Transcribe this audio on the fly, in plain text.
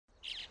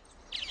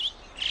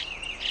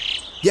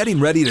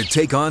Getting ready to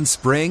take on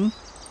spring?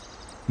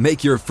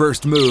 Make your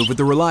first move with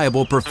the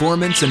reliable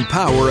performance and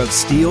power of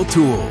Steel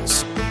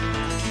tools.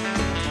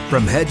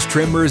 From hedge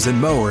trimmers and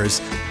mowers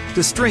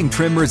to string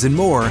trimmers and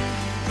more,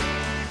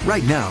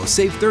 right now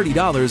save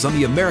 $30 on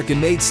the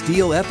American-made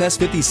Steel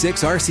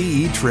FS56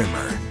 RCE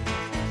trimmer.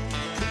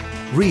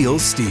 Real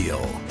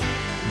Steel.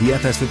 The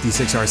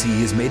FS56 RCE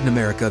is made in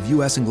America of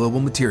U.S. and global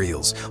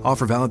materials.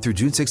 Offer valid through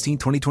June 16,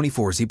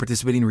 2024. See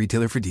participating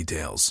retailer for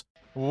details.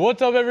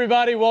 What's up,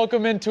 everybody?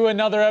 Welcome into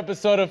another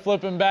episode of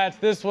Flippin' Bats.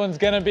 This one's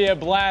going to be a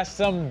blast.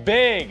 Some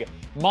big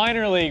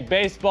minor league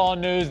baseball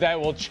news that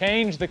will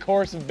change the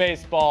course of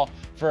baseball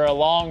for a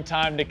long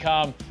time to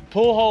come.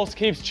 Pujols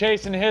keeps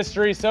chasing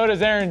history. So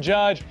does Aaron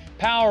Judge.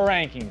 Power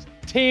rankings.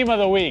 Team of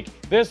the week.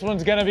 This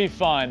one's going to be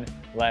fun.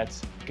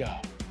 Let's go.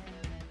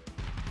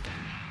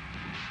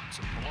 It's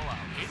a blowout.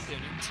 8th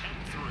inning,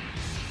 10-3.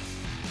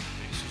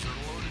 Bases are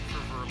loaded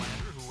for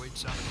Verlander, who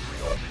waits out a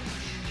 3-0 pitch.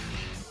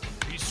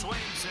 He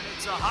swings, and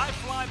it's a high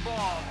fly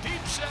ball,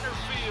 deep center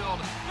field.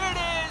 It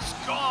is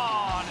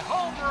gone.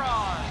 Home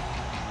run.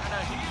 And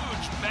a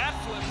huge bat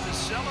flip to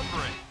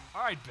celebrate.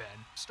 All right, Ben,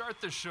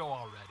 start the show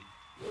already.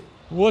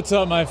 What's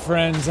up, my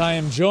friends? I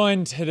am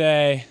joined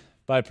today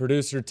by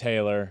producer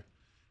Taylor,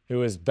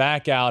 who is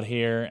back out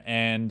here.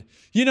 And,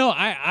 you know,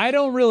 I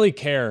don't really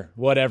care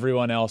what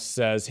everyone else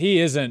says. He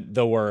isn't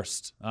the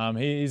worst.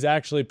 He's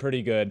actually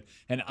pretty good.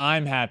 And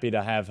I'm happy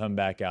to have him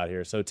back out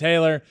here. So,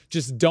 Taylor,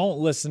 just don't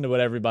listen to what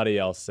everybody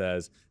else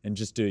says and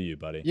just do you,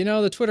 buddy. You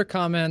know, the Twitter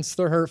comments,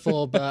 they're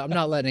hurtful, but I'm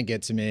not letting it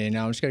get to me. You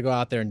know, I'm just going to go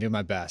out there and do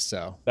my best.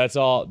 So That's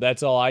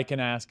all I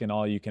can ask, and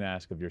all you can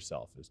ask of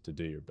yourself is to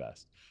do your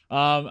best.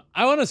 I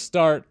want to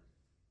start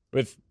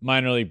with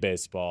minor league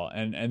baseball,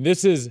 and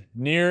this is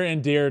near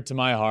and dear to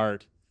my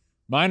heart.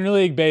 Minor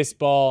league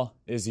baseball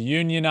is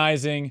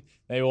unionizing.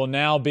 They will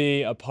now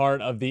be a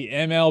part of the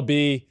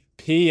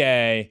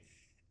MLB-PA,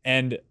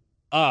 and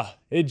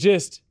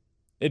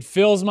it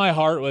fills my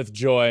heart with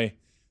joy,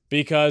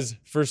 because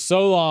for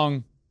so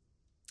long,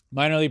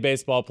 minor league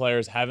baseball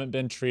players haven't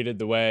been treated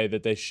the way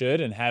that they should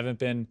and haven't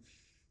been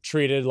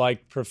treated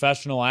like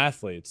professional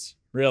athletes,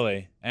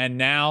 really. And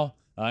now,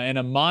 in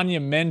a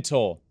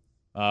monumental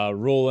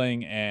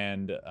ruling,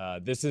 and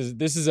this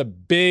is a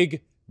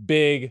big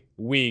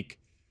week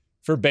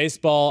for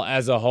baseball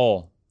as a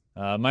whole.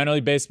 Minor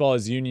league baseball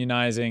is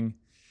unionizing.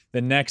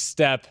 The next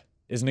step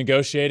is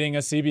negotiating a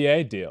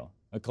CBA deal,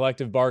 a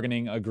collective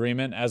bargaining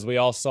agreement, as we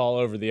all saw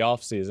over the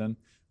offseason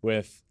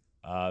with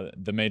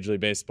the Major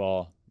League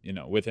Baseball, you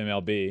know, with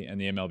MLB and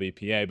the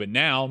MLB-PA. But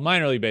now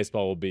minor league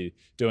baseball will be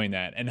doing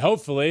that. And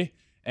hopefully,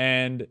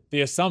 and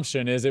the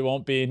assumption is it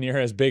won't be near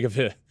as big of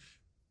a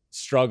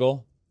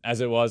struggle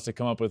as it was to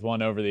come up with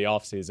one over the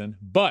offseason.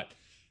 But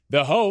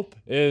the hope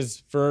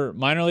is for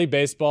minor league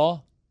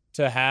baseball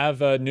to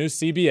have a new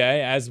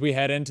CBA as we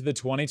head into the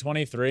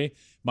 2023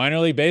 minor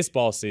league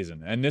baseball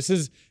season. And this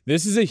is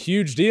a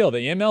huge deal.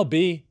 The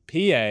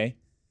MLB-PA,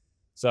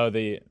 so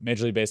the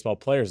Major League Baseball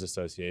Players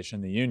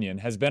Association, the union,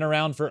 has been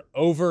around for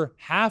over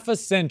half a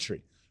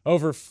century.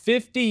 Over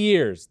 50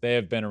 years they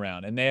have been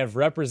around, and they have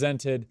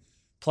represented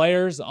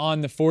players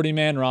on the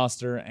 40-man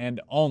roster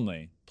and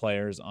only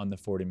players on the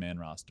 40-man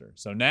roster.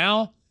 So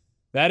now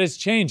that is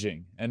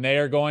changing, and they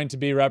are going to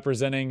be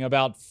representing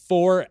about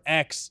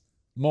 4x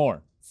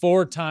more.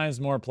 4 times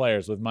more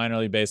players, with minor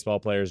league baseball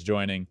players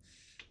joining.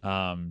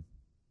 And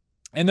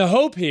the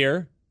hope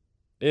here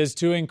is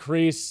to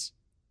increase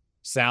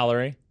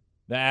salary.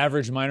 The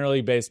average minor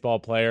league baseball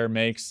player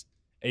makes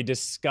a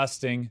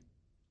disgusting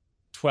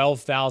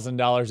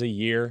 $12,000 a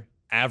year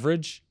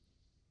average.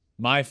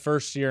 My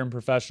first year in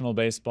professional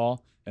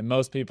baseball, and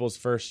most people's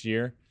first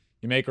year,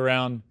 you make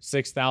around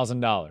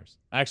 $6,000.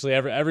 Actually,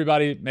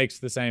 everybody makes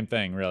the same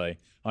thing, really,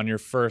 on your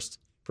first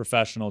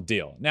professional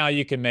deal. Now,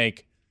 you can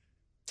make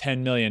 $10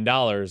 million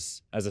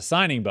as a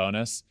signing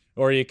bonus,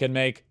 or you can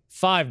make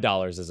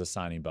 $5 as a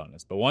signing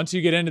bonus. But once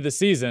you get into the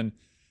season,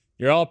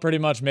 you're all pretty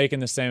much making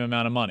the same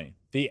amount of money.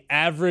 The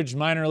average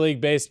minor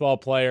league baseball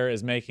player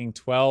is making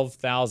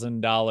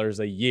 $12,000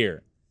 a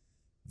year.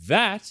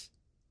 That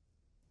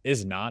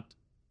is not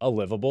a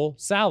livable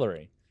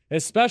salary,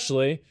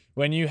 especially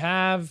when you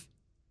have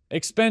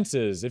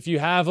expenses, if you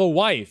have a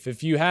wife,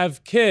 if you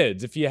have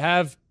kids, if you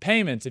have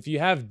payments, if you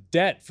have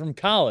debt from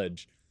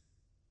college.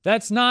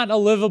 That's not a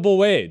livable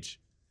wage.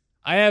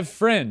 I have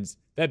friends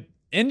that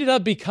ended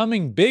up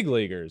becoming big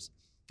leaguers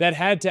that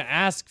had to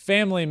ask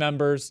family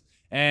members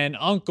and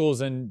uncles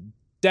and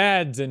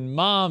dads and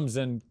moms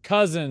and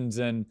cousins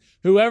and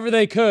whoever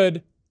they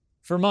could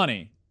for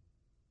money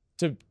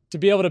to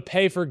be able to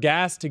pay for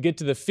gas to get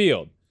to the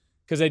field,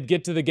 because they'd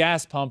get to the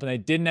gas pump and they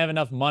didn't have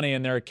enough money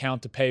in their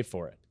account to pay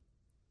for it.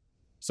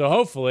 So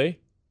hopefully,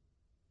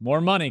 more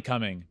money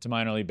coming to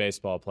minor league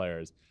baseball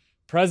players.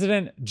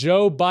 President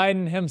Joe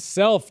Biden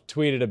himself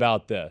tweeted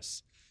about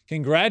this.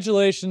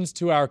 Congratulations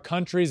to our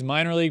country's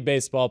minor league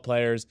baseball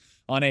players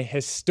on a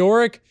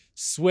historic,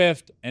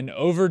 swift, and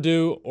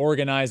overdue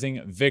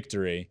organizing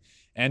victory,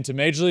 and to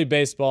Major League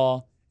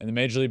Baseball and the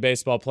Major League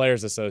Baseball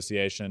Players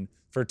Association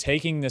for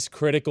taking this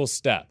critical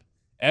step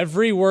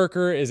Every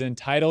worker is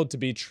entitled to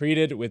be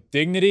treated with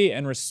dignity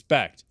and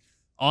respect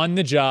on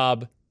the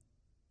job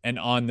and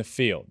on the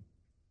field.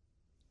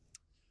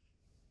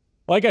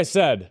 Like I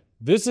said,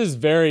 this is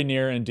very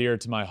near and dear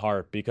to my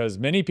heart because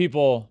many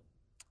people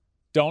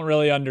don't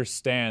really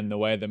understand the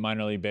way that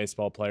minor league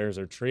baseball players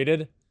are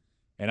treated,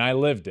 and I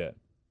lived it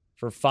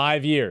for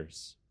 5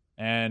 years.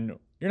 And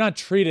you're not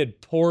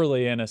treated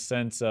poorly in a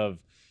sense of,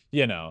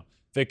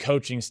 the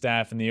coaching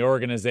staff and the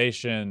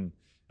organization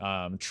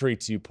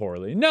treats you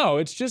poorly. No,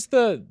 it's just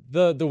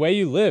the way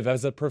you live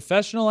as a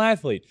professional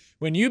athlete.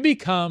 When you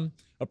become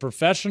a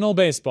professional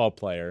baseball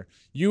player,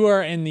 you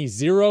are in the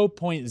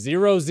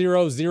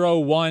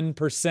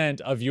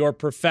 0.0001% of your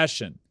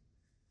profession.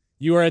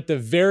 You are at the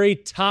very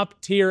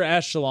top tier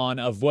echelon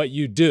of what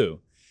you do.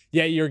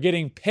 Yet you're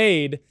getting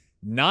paid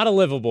not a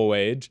livable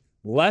wage,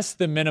 less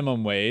than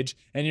minimum wage,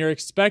 and you're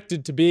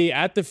expected to be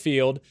at the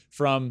field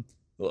from,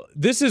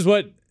 this is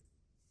what,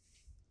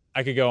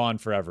 I could go on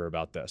forever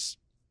about this.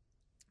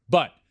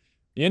 But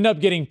you end up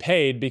getting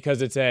paid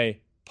because it's a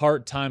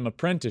part-time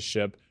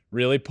apprenticeship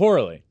really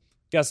poorly.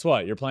 Guess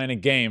what? You're playing a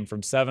game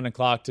from 7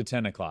 o'clock to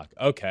 10 o'clock.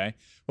 Okay.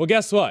 Well,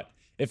 guess what?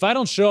 If I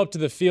don't show up to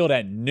the field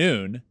at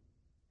noon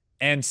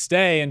and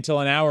stay until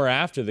an hour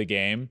after the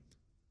game,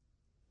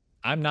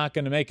 I'm not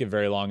going to make it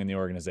very long in the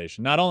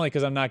organization. Not only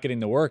because I'm not getting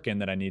the work in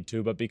that I need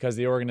to, but because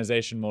the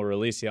organization will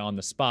release you on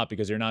the spot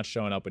because you're not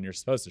showing up when you're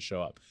supposed to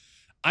show up.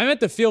 I'm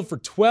at the field for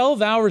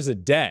 12 hours a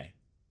day,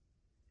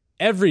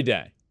 every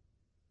day.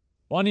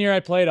 One year I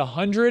played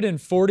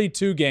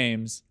 142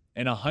 games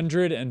in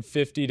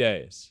 150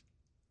 days.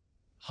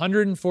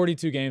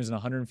 142 games in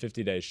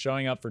 150 days,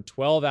 showing up for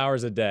 12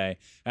 hours a day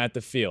at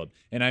the field.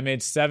 And I made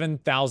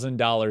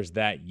 $7,000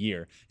 that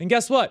year. And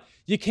guess what?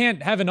 You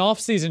can't have an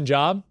off-season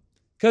job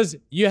because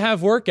you have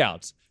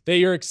workouts that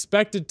you're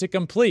expected to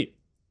complete.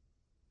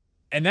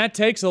 And that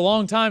takes a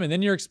long time, and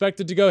then you're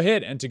expected to go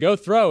hit and to go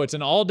throw. It's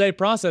an all-day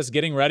process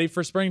getting ready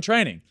for spring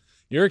training.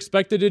 You're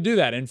expected to do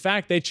that. In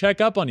fact, they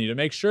check up on you to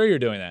make sure you're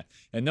doing that.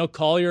 And they'll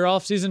call your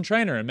off-season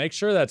trainer and make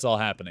sure that's all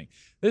happening.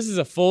 This is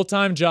a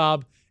full-time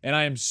job, and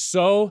I am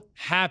so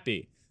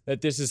happy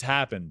that this has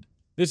happened.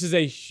 This is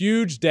a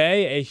huge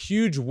day, a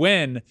huge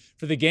win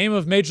for the game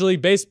of Major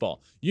League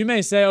Baseball. You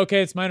may say,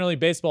 okay, it's minor league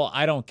baseball.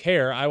 I don't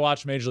care. I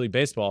watch Major League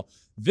Baseball.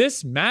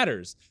 This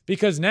matters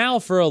because now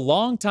for a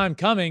long time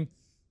coming,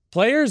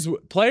 players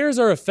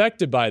are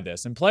affected by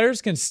this, and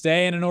players can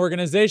stay in an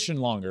organization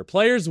longer.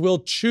 Players will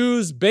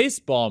choose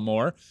baseball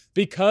more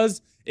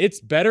because it's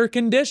better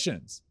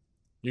conditions.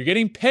 You're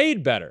getting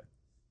paid better.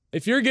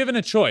 If you're given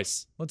a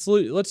choice,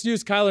 let's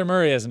use Kyler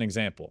Murray as an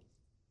example.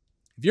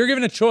 If you're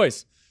given a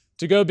choice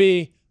to go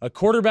be a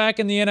quarterback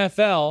in the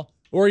NFL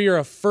or you're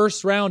a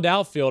first-round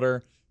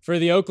outfielder for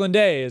the Oakland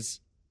A's,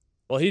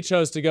 well, he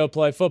chose to go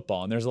play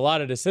football, and there's a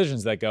lot of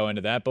decisions that go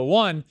into that. But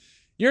one,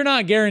 you're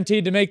not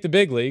guaranteed to make the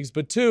big leagues,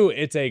 but two,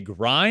 it's a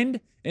grind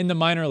in the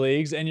minor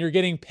leagues, and you're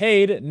getting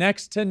paid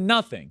next to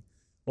nothing.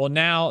 Well,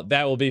 now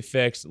that will be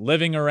fixed.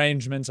 Living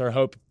arrangements are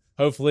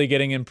hopefully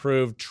getting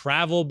improved,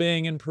 travel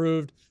being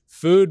improved,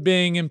 food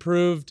being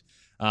improved,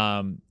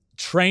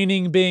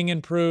 training being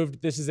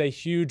improved. This is a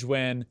huge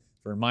win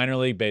for minor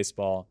league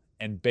baseball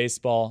and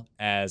baseball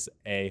as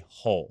a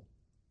whole.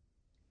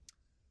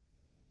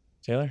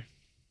 Taylor,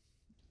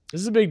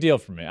 this is a big deal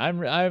for me. I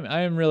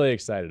am really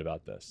excited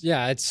about this.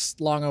 Yeah, it's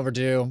long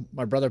overdue.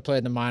 My brother played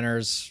in the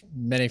minors.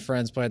 Many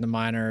friends played in the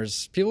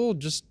minors. People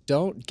just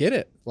don't get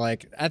it.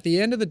 Like, at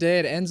the end of the day,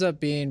 it ends up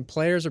being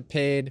players are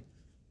paid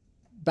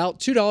about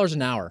 $2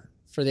 an hour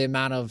for the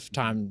amount of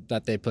time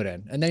that they put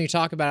in. And then you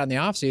talk about it in the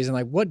offseason,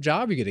 like, what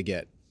job are you going to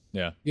get?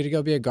 Yeah. You going to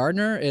go be a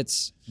gardener?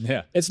 It's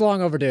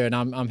long overdue, and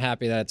I'm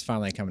happy that it's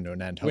finally coming to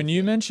an end. Hopefully. When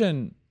you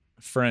mention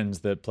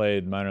friends that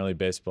played minor league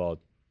baseball,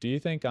 do you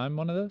think I'm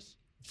one of those?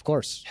 Of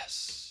course.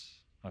 Yes.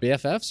 Okay.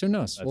 BFFs? Who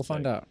knows? We'll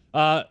find out.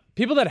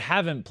 People that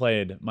haven't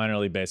played minor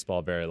league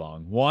baseball very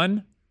long.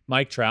 1,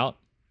 Mike Trout.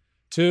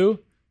 2,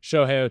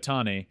 Shohei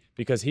Ohtani,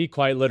 because he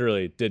quite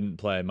literally didn't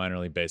play minor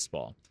league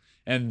baseball.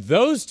 And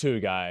those two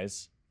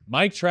guys,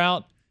 Mike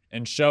Trout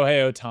and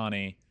Shohei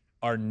Ohtani,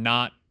 are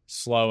not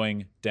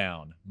slowing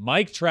down.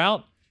 Mike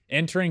Trout,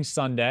 entering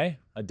Sunday,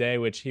 a day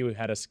which he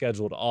had a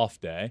scheduled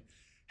off day,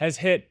 has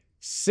hit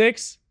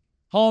 6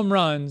 home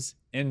runs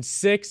in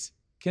 6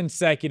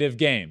 consecutive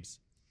games.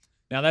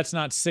 Now, that's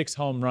not 6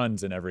 home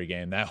runs in every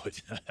game.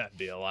 That'd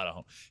be a lot of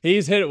home.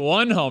 He's hit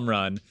 1 home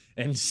run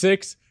in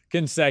 6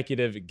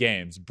 consecutive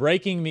games,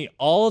 breaking the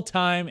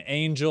all-time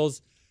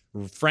Angels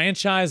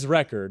franchise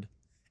record.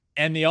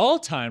 And the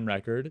all-time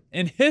record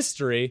in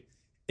history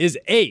is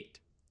 8.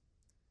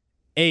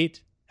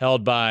 8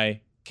 held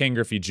by Ken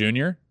Griffey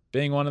Jr.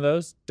 being one of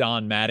those,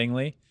 Don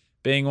Mattingly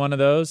being one of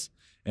those,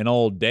 and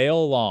old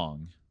Dale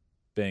Long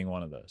being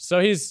one of those. So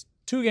he's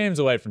 2 games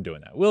away from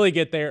doing that. Will he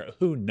get there?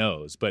 Who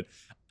knows? But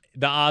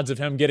the odds of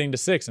him getting to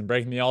 6 and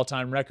breaking the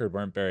all-time record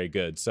weren't very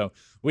good. So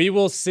we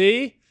will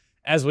see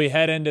as we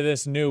head into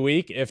this new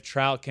week if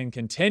Trout can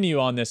continue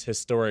on this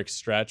historic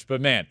stretch. But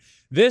man,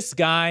 this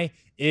guy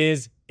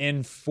is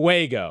in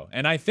fuego.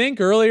 And I think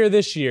earlier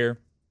this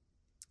year,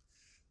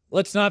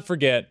 let's not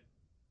forget,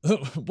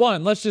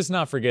 let's just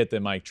not forget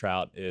that Mike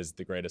Trout is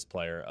the greatest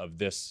player of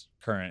this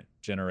current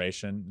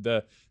generation.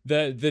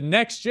 The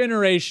next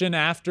generation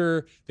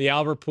after the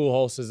Albert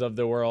Pujols of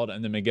the world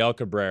and the Miguel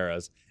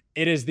Cabreras,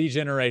 it is the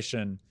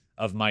generation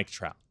of Mike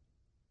Trout.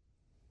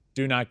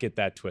 Do not get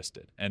that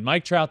twisted. And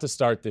Mike Trout to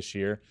start this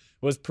year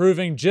was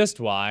proving just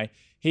why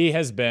he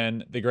has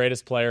been the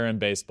greatest player in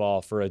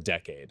baseball for a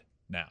decade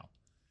now.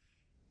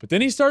 But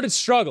then he started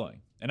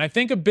struggling. And I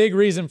think a big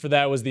reason for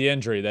that was the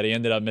injury that he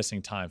ended up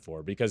missing time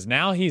for, because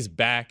now he's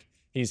back,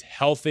 he's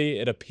healthy,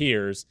 it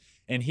appears,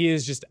 and he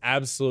is just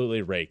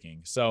absolutely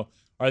raking. So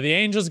are the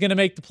Angels going to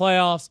make the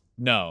playoffs?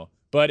 No.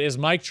 But is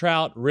Mike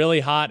Trout really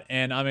hot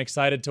and I'm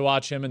excited to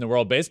watch him in the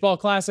World Baseball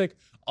Classic?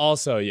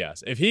 Also,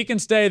 yes. If he can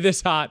stay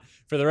this hot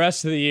for the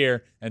rest of the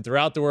year and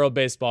throughout the World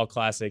Baseball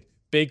Classic,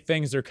 big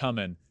things are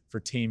coming for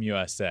Team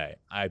USA.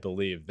 I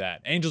believe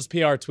that. Angels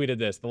PR tweeted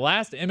this: the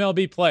last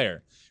MLB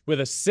player with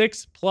a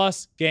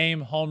 6+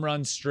 game home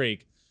run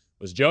streak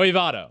was Joey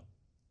Votto.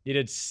 He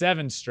did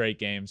 7 straight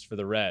games for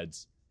the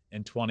Reds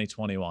in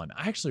 2021.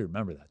 I actually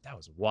remember that. That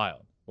was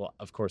wild. Well,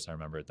 of course I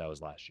remember it. That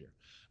was last year.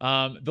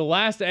 The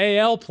last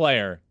AL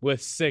player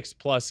with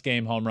 6+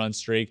 game home run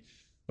streak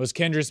was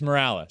Kendrys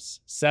Morales.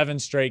 7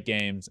 straight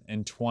games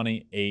in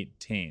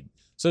 2018.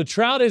 So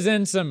Trout is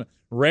in some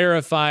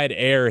rarefied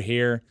air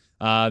here.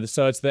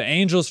 So it's the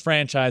Angels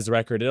franchise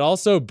record. It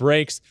also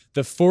breaks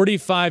the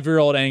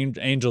 45-year-old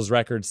Angels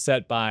record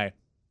set by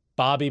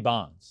Bobby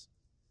Bonds.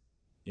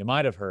 You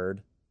might have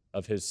heard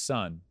of his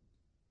son,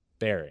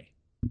 Barry.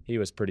 He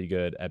was pretty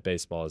good at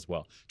baseball as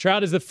well.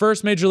 Trout is the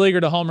first major leaguer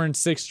to homer in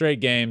 6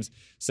 straight games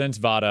since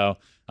Votto.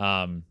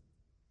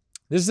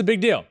 This is a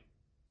big deal.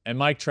 And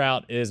Mike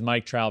Trout is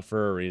Mike Trout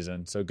for a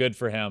reason. So good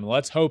for him.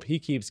 Let's hope he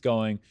keeps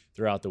going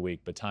throughout the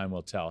week, but time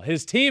will tell.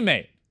 His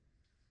teammate,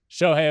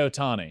 Shohei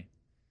Ohtani.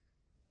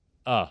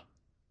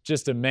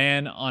 Just a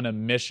man on a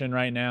mission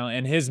right now.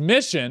 And his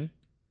mission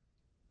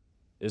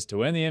is to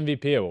win the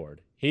MVP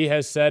award. He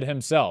has said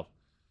himself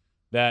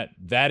that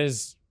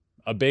is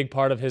a big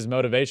part of his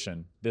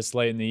motivation this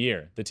late in the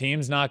year. The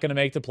team's not going to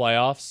make the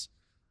playoffs,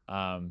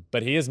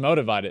 but he is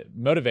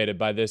motivated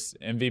by this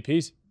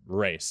MVP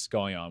race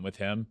going on with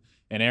him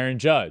and Aaron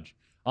Judge.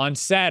 On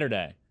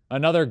Saturday,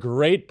 another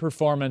great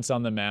performance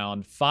on the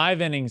mound. 5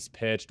 innings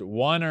pitched,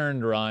 1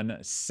 earned run,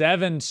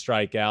 7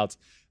 strikeouts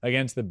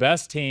against the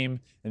best team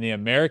in the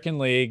American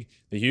League,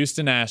 the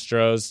Houston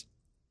Astros.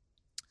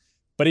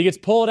 But he gets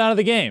pulled out of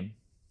the game.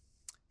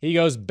 He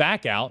goes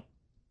back out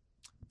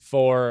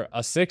for a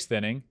 6th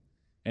inning,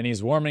 and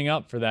he's warming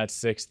up for that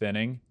 6th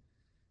inning,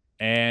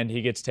 and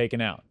he gets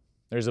taken out.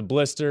 There's a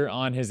blister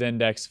on his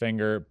index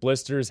finger.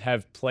 Blisters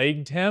have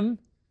plagued him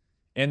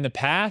in the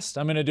past.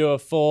 I'm going to do a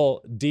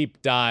full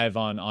deep dive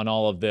on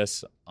all of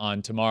this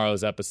on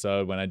tomorrow's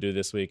episode when I do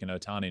This Week in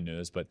Ohtani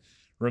News. But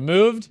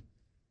removed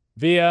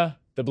via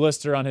the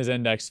blister on his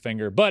index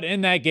finger. But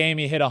in that game,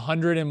 he hit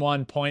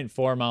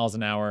 101.4 miles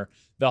an hour,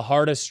 the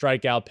hardest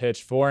strikeout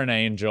pitch for an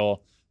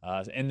Angel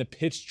in the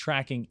pitch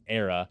tracking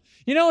era.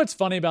 You know what's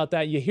funny about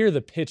that? You hear the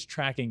pitch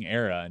tracking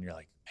era, and you're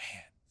like,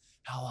 man,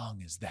 how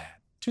long is that?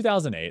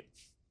 2008.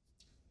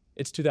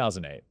 It's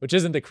 2008, which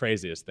isn't the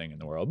craziest thing in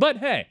the world. But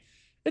hey,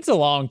 it's a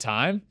long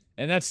time,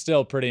 and that's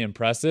still pretty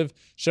impressive.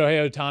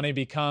 Shohei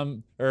Ohtani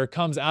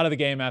comes out of the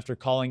game after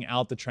calling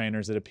out the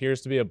trainers. It appears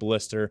to be a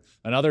blister.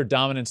 Another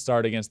dominant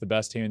start against the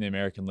best team in the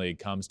American League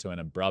comes to an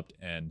abrupt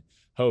end.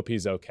 Hope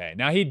he's okay.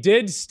 Now, he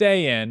did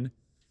stay in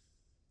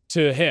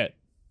to hit.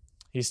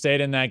 He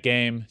stayed in that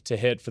game to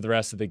hit for the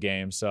rest of the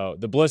game. So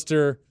the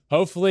blister,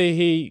 hopefully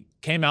he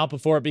came out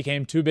before it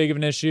became too big of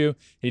an issue.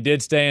 He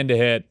did stay in to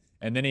hit,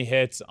 and then he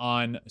hits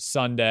on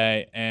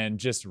Sunday and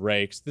just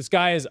rakes. This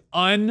guy is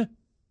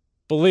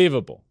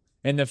unbelievable.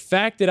 And the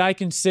fact that I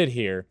can sit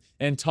here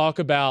and talk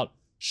about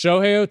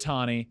Shohei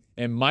Ohtani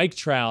and Mike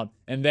Trout,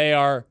 and they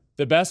are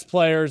the best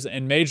players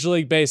in Major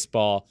League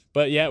Baseball,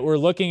 but yet we're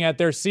looking at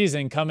their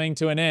season coming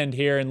to an end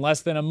here in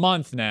less than a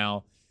month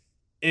now,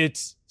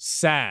 it's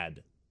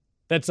sad.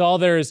 That's all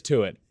there is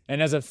to it.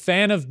 And as a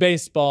fan of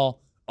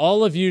baseball,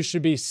 all of you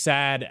should be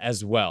sad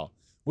as well.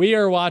 We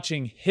are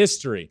watching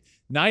history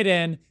night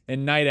in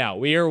and night out.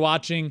 We are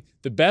watching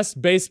the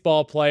best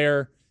baseball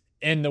player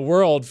in the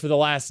world for the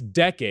last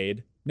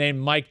decade, named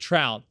Mike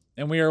Trout,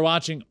 and we are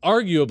watching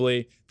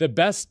arguably the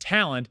best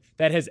talent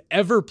that has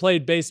ever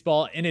played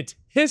baseball in its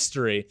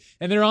history,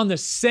 and they're on the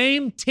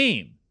same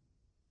team,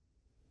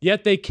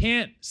 yet they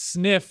can't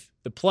sniff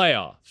the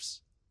playoffs.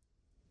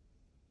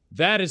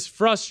 That is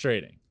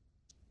frustrating,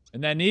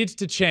 and that needs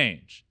to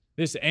change.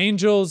 This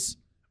Angels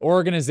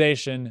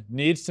organization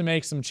needs to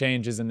make some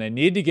changes, and they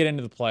need to get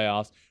into the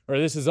playoffs, or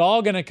this is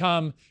all going to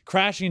come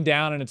crashing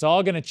down, and it's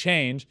all going to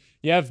change.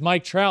 You have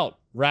Mike Trout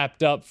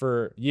wrapped up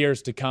for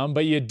years to come,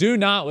 but you do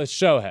not with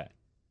Shohei.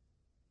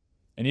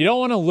 And you don't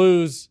want to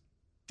lose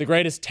the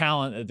greatest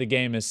talent that the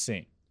game has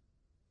seen.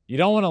 You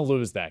don't want to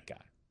lose that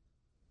guy.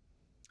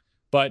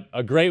 But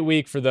a great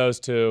week for those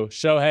two.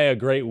 Shohei, a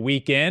great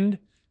weekend.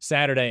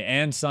 Saturday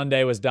and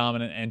Sunday was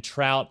dominant, and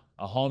Trout,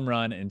 a home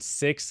run in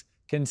 6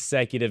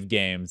 consecutive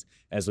games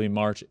as we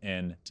march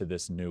into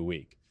this new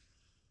week.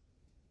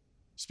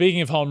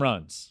 Speaking of home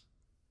runs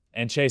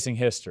and chasing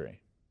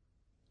history,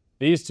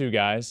 these two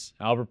guys,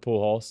 Albert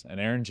Pujols and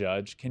Aaron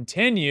Judge,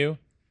 continue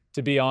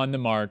to be on the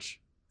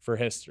march for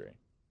history.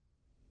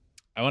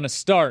 I want to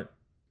start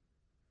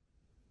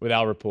with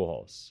Albert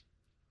Pujols.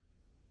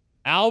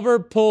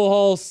 Albert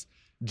Pujols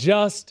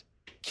just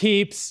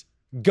keeps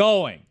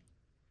going.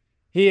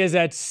 He is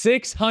at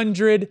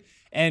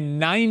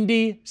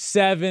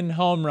 697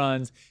 home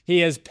runs. He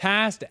has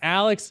passed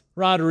Alex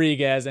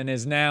Rodriguez and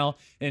is now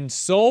in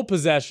sole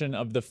possession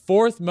of the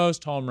fourth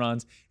most home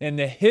runs in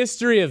the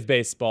history of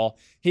baseball.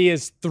 He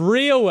is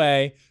 3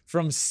 away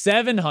from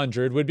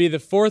 700, would be the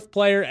fourth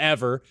player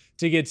ever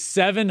to get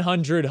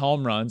 700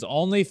 home runs.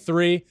 Only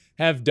 3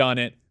 have done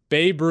it: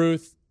 Babe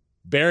Ruth,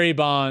 Barry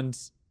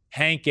Bonds,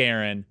 Hank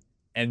Aaron,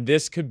 and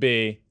this could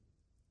be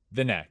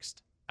the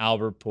next,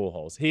 Albert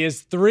Pujols. He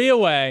is 3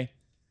 away.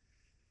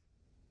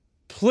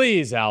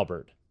 Please,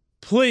 Albert,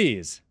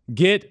 please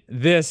get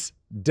this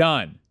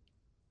done.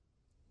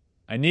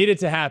 I need it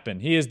to happen.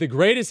 He is the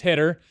greatest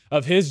hitter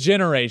of his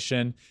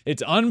generation.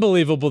 It's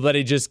unbelievable that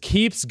he just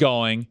keeps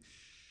going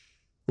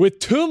with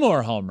 2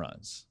 more home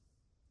runs.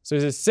 So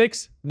he's at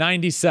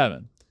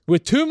 697.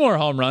 With 2 more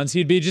home runs,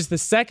 he'd be just the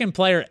second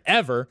player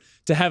ever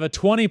to have a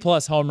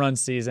 20-plus home run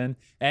season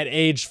at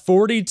age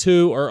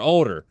 42 or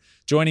older,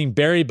 joining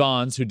Barry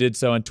Bonds, who did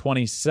so in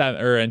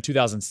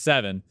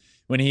 2007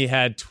 when he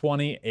had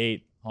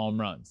 28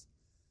 home runs.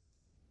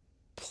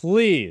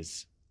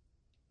 Please,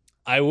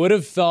 I would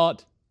have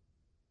thought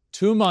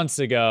 2 months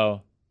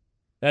ago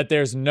that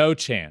there's no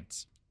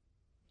chance.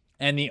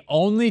 And the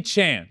only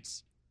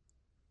chance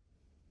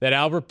that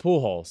Albert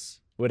Pujols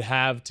would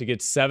have to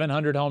get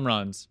 700 home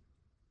runs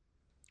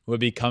would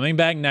be coming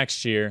back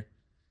next year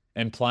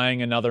and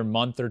playing another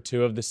month or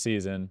 2 of the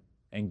season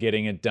and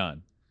getting it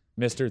done,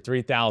 Mr.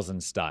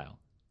 3000 style.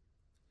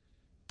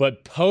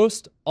 But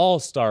post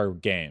All-Star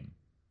game,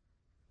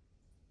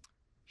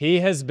 he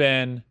has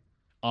been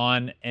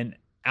on an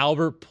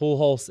Albert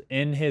Pujols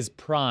in his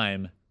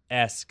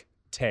prime-esque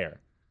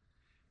tear.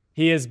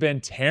 He has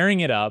been tearing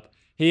it up.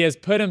 He has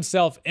put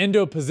himself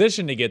into a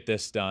position to get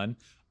this done.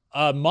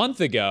 A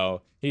month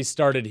ago, he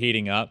started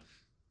heating up.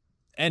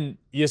 And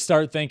you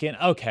start thinking,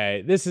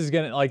 okay, this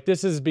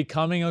is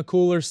becoming a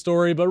cooler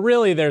story, but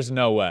really there's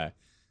no way.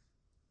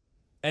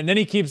 And then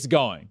he keeps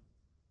going.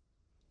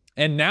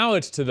 And now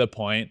it's to the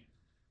point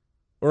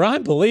where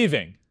I'm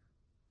believing.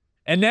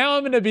 And now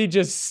I'm going to be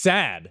just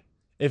sad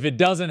if it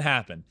doesn't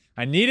happen.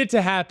 I need it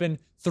to happen.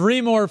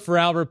 3 more for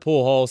Albert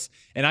Pujols.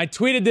 And I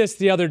tweeted this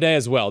the other day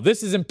as well.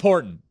 This is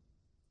important.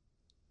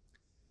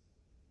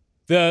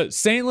 The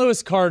St.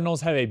 Louis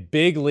Cardinals have a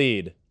big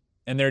lead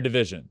in their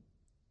division.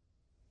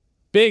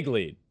 Big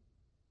lead.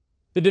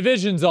 The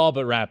division's all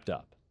but wrapped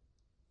up.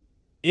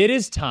 It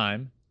is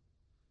time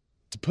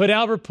to put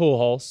Albert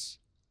Pujols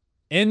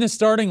in the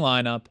starting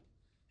lineup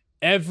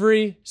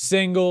every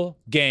single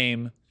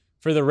game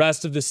for the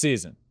rest of the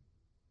season.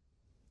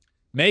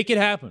 Make it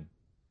happen.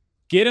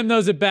 Get him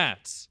those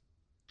at-bats.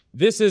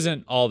 This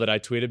isn't all that I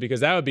tweeted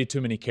because that would be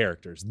too many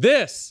characters.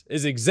 This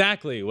is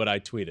exactly what I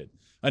tweeted.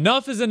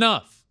 Enough is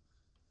enough.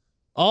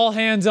 All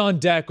hands on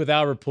deck with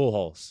Albert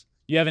Pujols.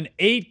 You have an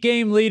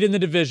 8-game lead in the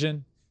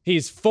division.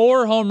 He's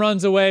 4 home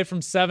runs away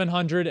from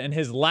 700 in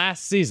his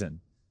last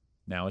season.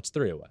 Now it's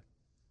 3 away.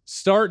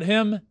 Start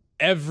him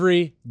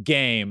every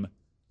game.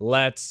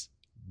 Let's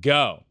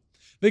go.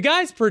 The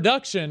guy's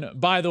production,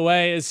 by the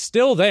way, is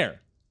still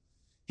there.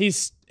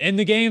 He's in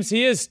the games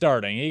he is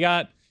starting. He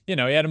had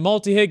a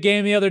multi-hit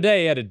game the other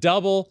day. He had a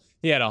double.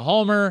 He had a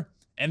homer.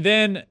 And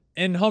then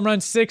in home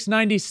run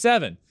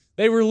 697,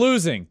 they were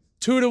losing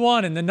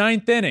 2-1 in the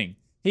 9th inning.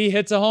 He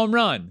hits a home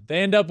run.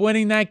 They end up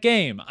winning that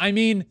game. I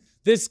mean,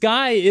 this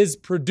guy is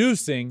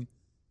producing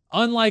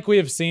unlike we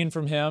have seen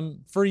from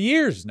him for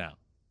years now.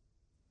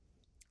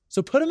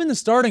 So put him in the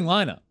starting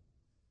lineup.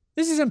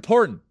 This is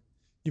important.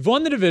 You've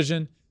won the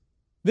division.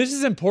 This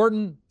is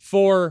important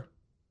for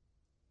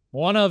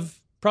one of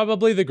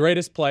probably the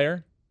greatest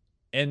player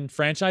in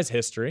franchise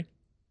history.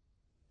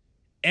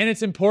 And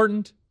it's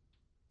important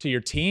to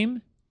your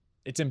team.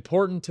 It's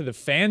important to the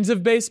fans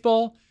of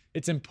baseball.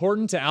 It's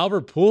important to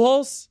Albert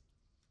Pujols.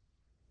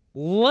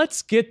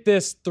 Let's get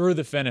this through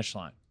the finish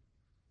line.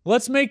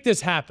 Let's make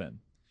this happen.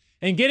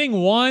 And getting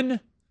one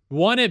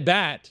at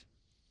bat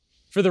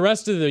for the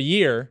rest of the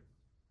year,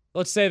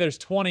 let's say there's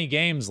 20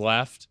 games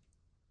left,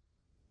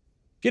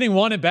 getting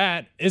 1 at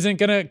bat isn't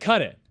going to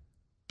cut it.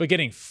 But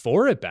getting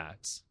 4 at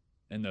bats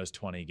in those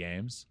 20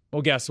 games,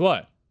 well, guess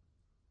what?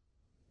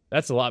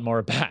 That's a lot more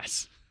at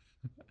bats.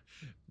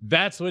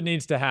 That's what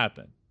needs to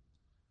happen.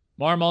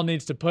 Marmol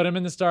needs to put him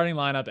in the starting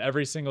lineup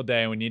every single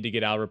day, and we need to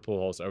get Albert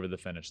Pujols over the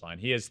finish line.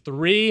 He is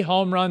 3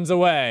 home runs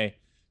away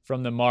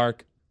from the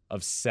mark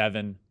of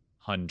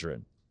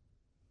 700.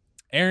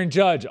 Aaron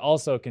Judge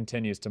also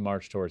continues to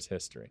march towards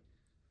history.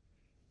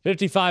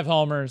 55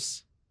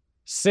 homers,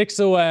 6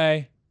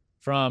 away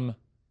from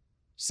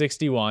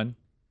 61.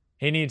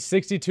 He needs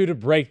 62 to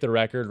break the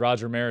record,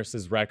 Roger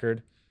Maris's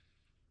record.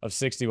 of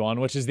 61,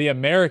 which is the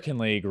American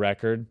League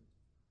record.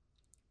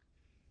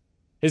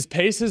 His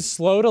pace has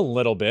slowed a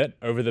little bit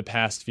over the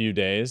past few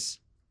days.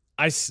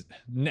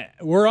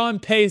 We're on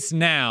pace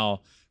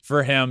now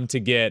for him to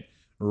get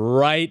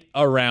right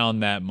around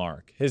that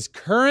mark. His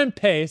current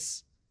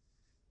pace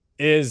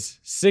is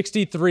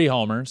 63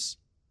 homers,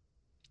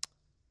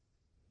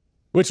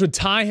 which would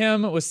tie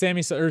him with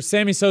Sammy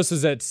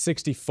Sosa's at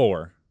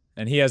 64,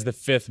 and he has the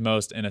 5th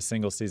most in a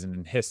single season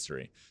in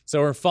history. So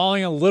we're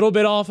falling a little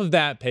bit off of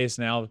that pace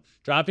now,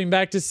 dropping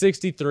back to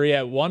 63.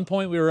 At one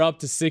point, we were up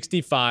to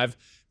 65,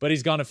 but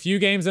he's gone a few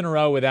games in a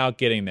row without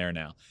getting there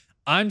now.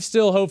 I'm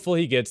still hopeful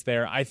he gets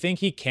there. I think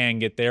he can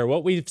get there.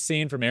 What we've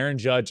seen from Aaron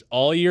Judge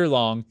all year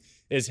long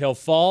is he'll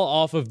fall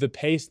off of the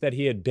pace that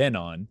he had been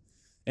on,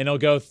 and he'll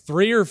go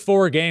 3 or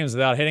 4 games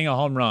without hitting a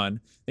home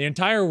run. The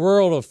entire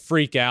world will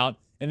freak out,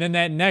 and then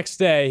that next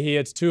day, he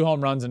hits 2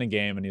 home runs in a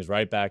game, and he's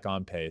right back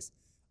on pace.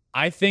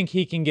 I think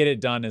he can get it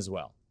done as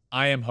well.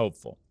 I am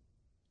hopeful.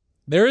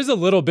 There is a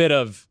little bit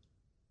of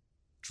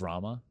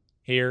drama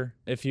here,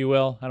 if you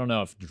will. I don't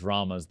know if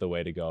drama is the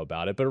way to go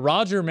about it, but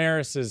Roger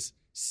Maris's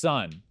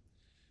son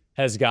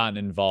has gotten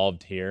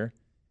involved here.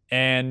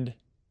 And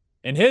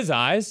in his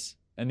eyes,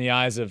 and the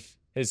eyes of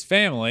his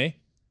family,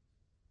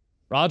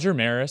 Roger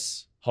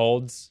Maris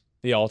holds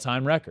the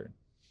all-time record.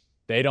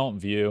 They don't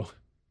view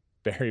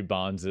Barry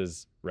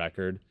Bonds'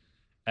 record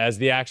as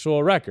the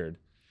actual record,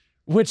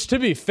 which, to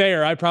be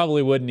fair, I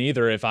probably wouldn't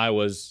either if I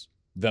was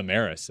the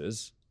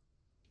Marises.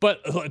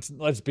 But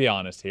let's be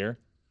honest here.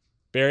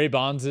 Barry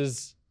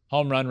Bonds'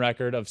 home run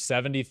record of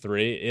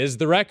 73 is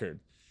the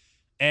record.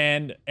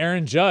 And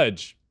Aaron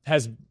Judge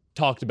has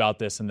talked about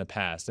this in the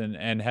past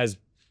and has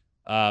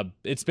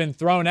it's been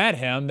thrown at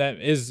him that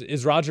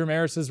is Roger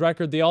Maris's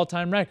record the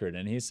all-time record?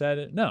 And he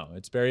said, no,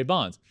 it's Barry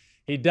Bonds.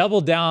 He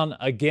doubled down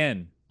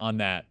again on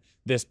that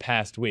this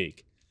past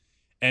week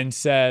and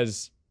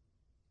says,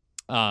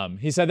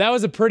 he said, that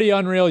was a pretty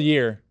unreal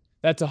year.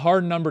 That's a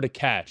hard number to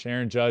catch.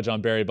 Aaron Judge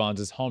on Barry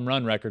Bonds' home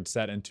run record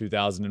set in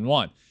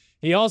 2001.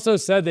 He also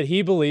said that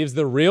he believes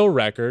the real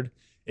record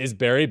is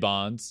Barry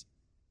Bonds.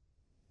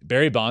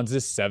 Barry Bonds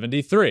is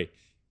 73.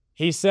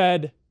 He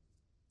said,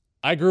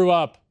 I grew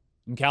up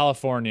in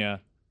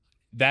California.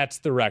 That's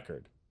the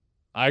record.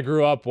 I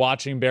grew up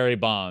watching Barry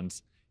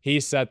Bonds. He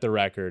set the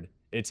record.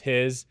 It's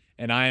his,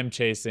 and I am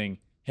chasing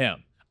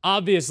him.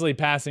 Obviously,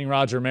 passing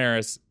Roger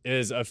Maris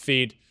is a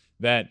feat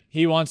that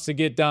he wants to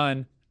get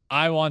done.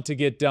 I want to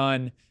get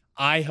done.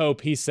 I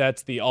hope he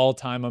sets the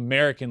all-time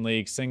American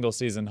League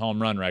single-season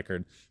home run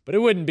record, but it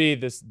wouldn't be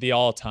the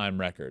all-time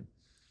record.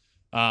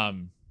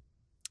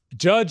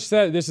 Judge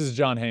said, this is a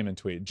John Heyman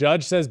tweet.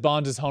 Judge says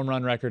Bonds' home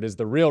run record is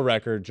the real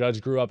record. Judge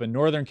grew up in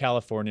Northern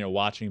California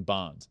watching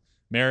Bonds.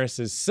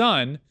 Maris's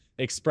son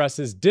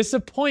expresses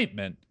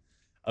disappointment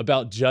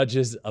about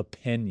Judge's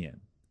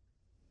opinion.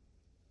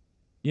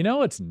 You know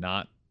what's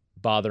not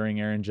bothering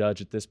Aaron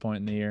Judge at this point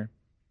in the year?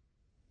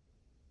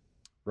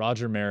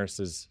 Roger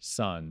Maris's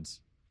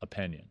son's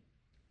opinion.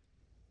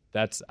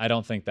 I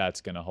don't think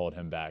that's going to hold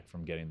him back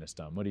from getting this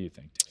done. What do you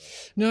think, Taylor?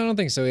 No, I don't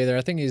think so either.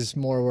 I think he's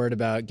more worried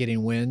about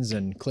getting wins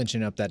and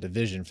clinching up that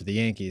division for the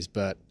Yankees,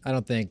 but I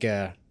don't think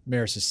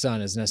Maris's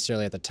son is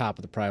necessarily at the top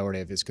of the priority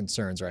of his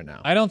concerns right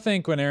now. I don't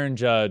think when Aaron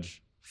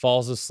Judge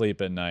falls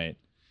asleep at night,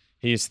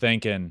 he's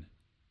thinking,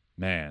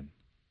 man,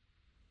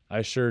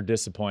 I sure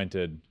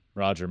disappointed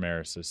Roger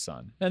Maris's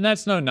son. And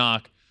that's no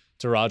knock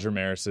to Roger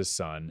Maris's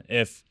son.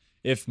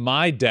 If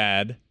my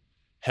dad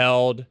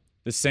held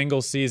the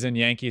single-season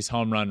Yankees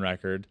home run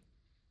record,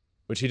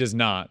 which he does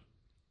not,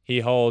 he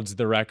holds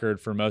the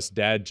record for most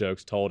dad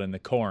jokes told in the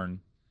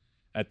corn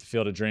at the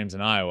Field of Dreams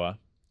in Iowa,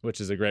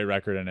 which is a great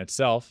record in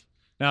itself.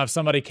 Now, if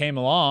somebody came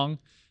along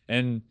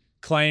and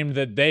claimed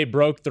that they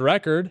broke the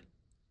record,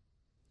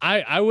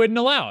 I wouldn't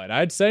allow it.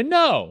 I'd say,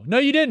 no,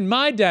 you didn't.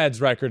 My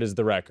dad's record is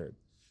the record.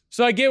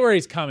 So I get where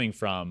he's coming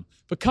from,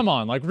 but come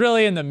on, like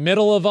really in the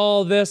middle of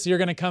all this, you're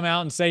going to come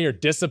out and say you're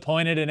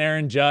disappointed in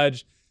Aaron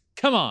Judge?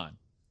 Come on.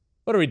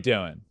 What are we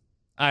doing?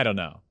 I don't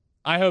know.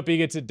 I hope he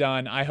gets it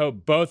done. I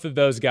hope both of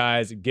those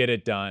guys get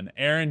it done.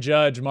 Aaron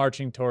Judge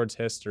marching towards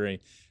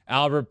history.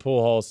 Albert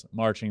Pujols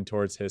marching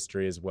towards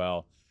history as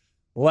well.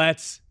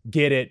 Let's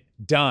get it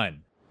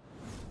done.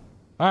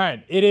 All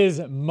right, it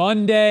is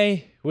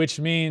Monday, which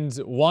means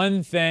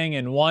one thing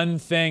and one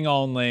thing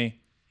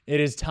only. It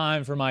is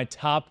time for my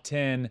top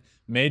 10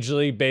 Major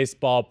League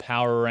Baseball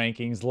power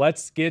rankings.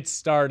 Let's get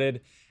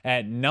started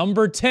at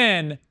number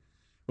 10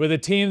 with a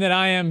team that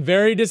I am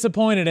very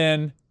disappointed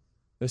in,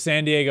 the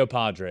San Diego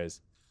Padres.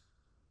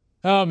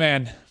 Oh,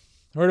 man,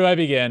 where do I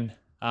begin?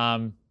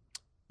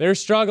 They're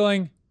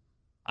struggling.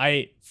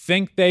 I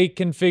think they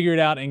can figure it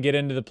out and get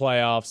into the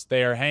playoffs.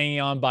 They are hanging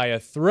on by a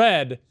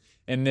thread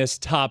in this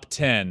top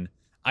 10.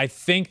 I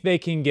think they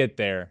can get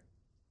there,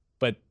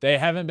 but they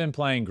haven't been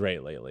playing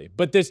great lately.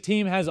 But this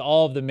team has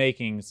all of the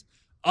makings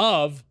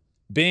of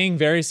being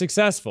very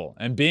successful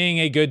and being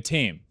a good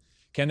team.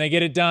 Can they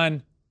get it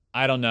done?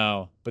 I don't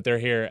know, but they're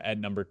here at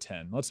number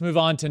 10. Let's move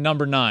on to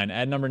number 9.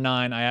 At number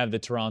 9, I have the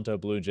Toronto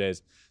Blue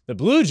Jays. The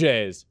Blue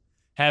Jays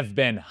have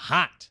been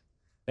hot.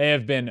 They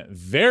have been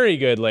very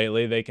good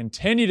lately. They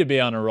continue to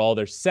be on a roll.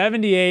 They're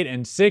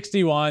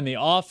 78-61. The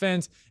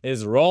offense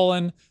is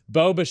rolling.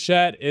 Bo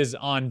Bichette is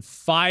on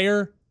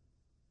fire.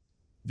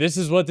 This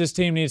is what this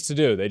team needs to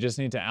do. They just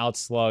need to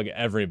outslug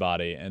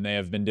everybody, and they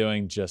have been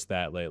doing just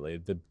that lately.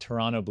 The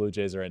Toronto Blue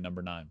Jays are at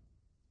number 9.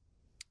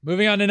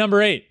 Moving on to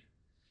number 8,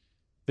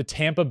 the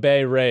Tampa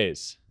Bay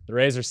Rays. The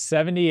Rays are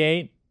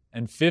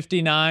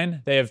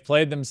 78-59. They have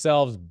played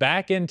themselves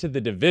back into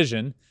the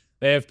division.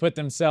 They have put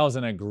themselves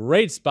in a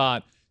great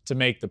spot to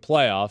make the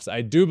playoffs.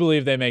 I do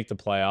believe they make the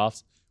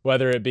playoffs,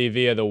 whether it be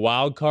via the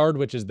wild card,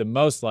 which is the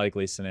most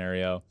likely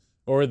scenario,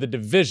 or the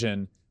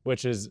division,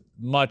 which is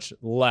much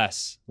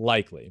less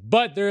likely.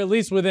 But they're at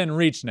least within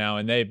reach now,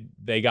 and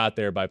they got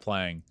there by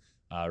playing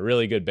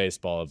really good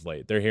baseball of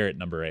late. They're here at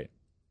number 8.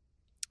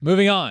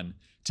 Moving on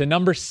to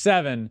number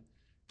 7,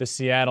 the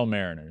Seattle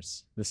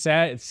Mariners.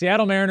 The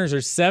Seattle Mariners are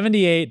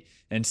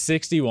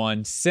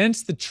 78-61.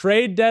 Since the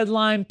trade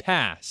deadline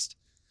passed,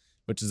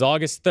 which is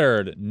August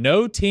 3rd,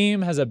 no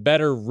team has a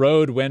better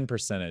road win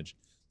percentage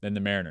than the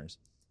Mariners.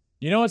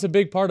 You know what's a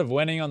big part of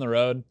winning on the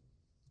road?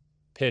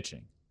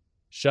 Pitching.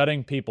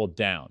 Shutting people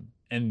down.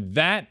 And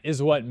that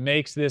is what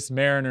makes this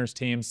Mariners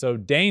team so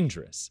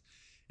dangerous,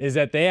 is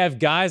that they have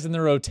guys in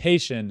the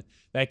rotation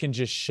that can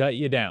just shut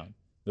you down.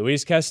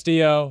 Luis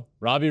Castillo,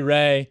 Robbie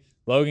Ray,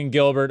 Logan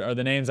Gilbert are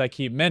the names I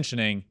keep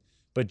mentioning,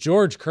 but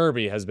George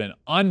Kirby has been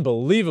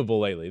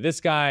unbelievable lately.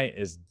 This guy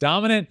is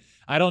dominant.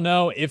 I don't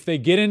know if they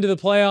get into the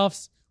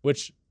playoffs,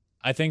 which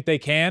I think they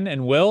can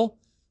and will,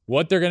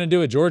 what they're going to do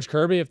with George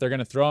Kirby, if they're going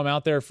to throw him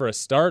out there for a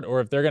start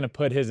or if they're going to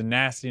put his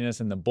nastiness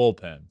in the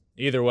bullpen.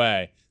 Either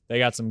way, they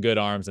got some good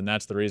arms, and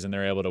that's the reason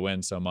they're able to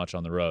win so much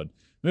on the road.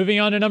 Moving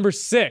on to number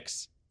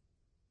 6,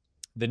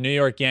 the New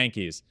York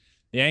Yankees.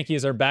 The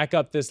Yankees are back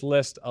up this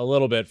list a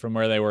little bit from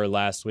where they were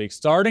last week,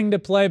 starting to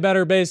play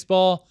better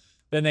baseball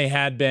than they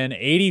had been,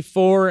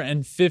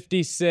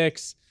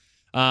 84-56.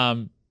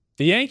 The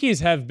Yankees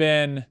have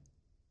been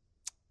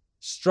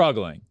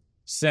struggling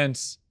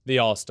since the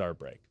All-Star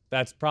break.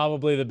 That's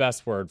probably the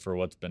best word for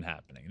what's been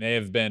happening. They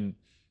have been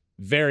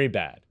very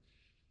bad.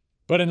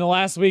 But in the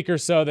last week or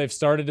so, they've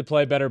started to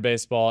play better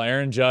baseball.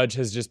 Aaron Judge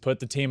has just put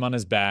the team on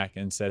his back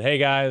and said, hey,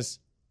 guys,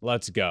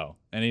 let's go.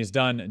 And he's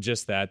done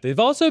just that. They've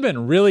also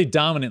been really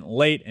dominant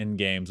late in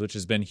games, which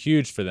has been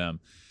huge for them.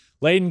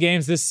 Late in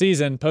games this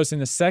season, posting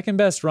the second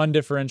best run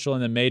differential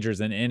in the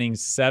majors in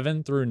innings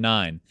 7 through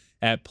 9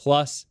 at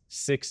plus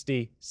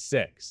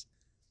 66.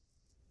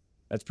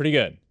 That's pretty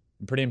good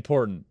and pretty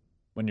important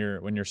when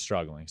you're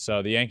struggling.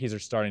 So the Yankees are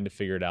starting to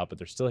figure it out, but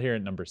they're still here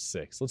at number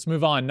 6. Let's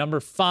move on. Number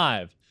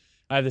 5,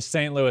 I have the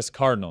St. Louis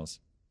Cardinals.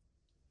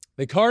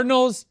 The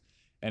Cardinals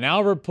and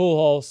Albert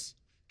Pujols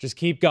just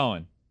keep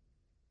going.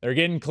 They're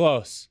getting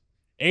close.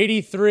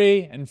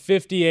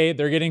 83-58.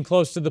 They're getting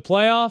close to the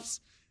playoffs.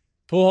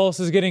 Pujols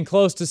is getting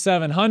close to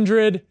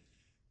 700.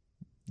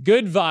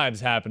 Good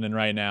vibes happening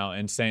right now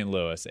in St.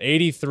 Louis.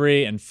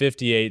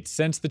 83-58.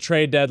 Since the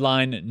trade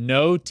deadline,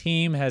 no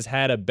team has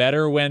had a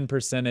better win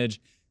percentage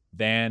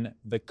than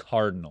the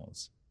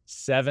Cardinals.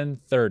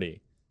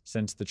 730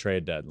 since the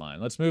trade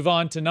deadline. Let's move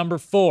on to number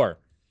 4,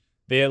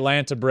 the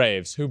Atlanta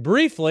Braves, who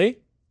briefly,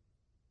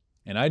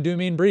 and I do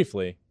mean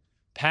briefly,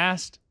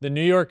 passed the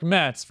New York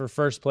Mets for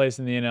first place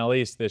in the NL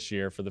East this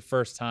year for the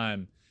first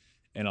time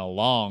in a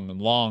long,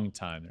 long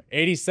time.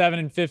 They're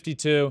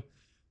 87-52.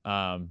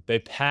 They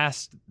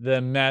passed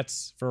the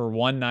Mets for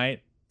one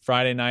night.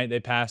 Friday night, they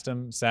passed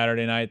them.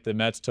 Saturday night, the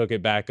Mets took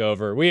it back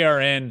over. We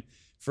are in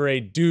for a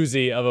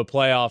doozy of a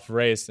playoff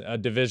race, a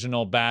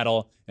divisional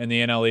battle in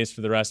the NL East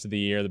for the rest of the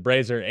year. The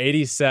Braves are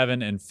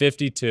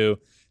 87-52.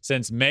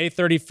 Since May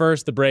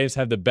 31st, the Braves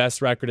have the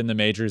best record in the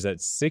majors at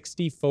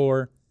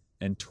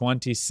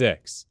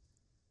 64-26.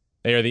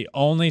 They are the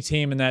only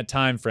team in that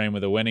time frame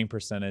with a winning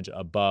percentage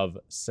above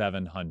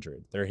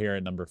 700. They're here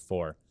at number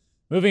 4.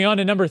 Moving on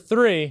to number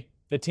 3,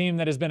 the team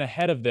that has been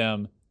ahead of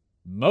them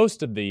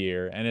most of the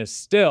year and is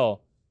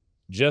still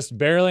just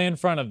barely in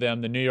front of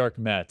them, the New York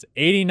Mets.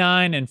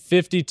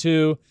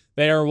 89-52.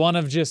 They are one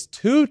of just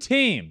 2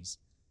 teams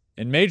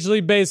in Major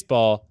League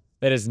Baseball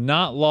that has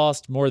not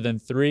lost more than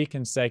 3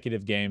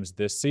 consecutive games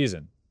this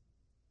season.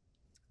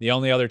 The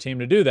only other team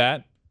to do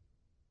that,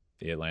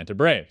 the Atlanta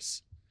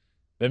Braves.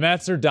 The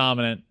Mets are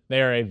dominant.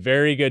 They are a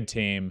very good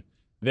team.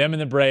 Them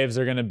and the Braves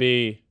are going to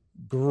be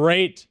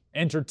great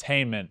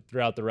entertainment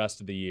throughout the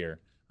rest of the year.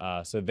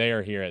 So they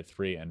are here at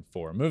 3 and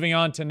 4. Moving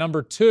on to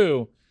number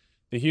 2,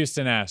 the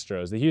Houston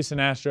Astros. The Houston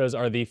Astros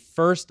are the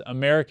first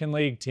American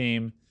League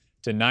team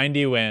to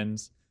 90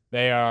 wins.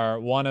 They are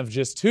one of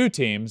just 2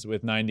 teams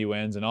with 90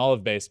 wins in all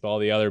of baseball,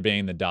 the other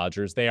being the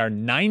Dodgers. They are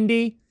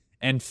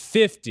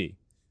 90-50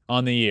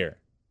 on the year.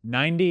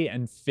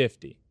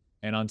 90-50.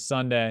 And on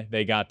Sunday,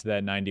 they got to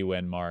that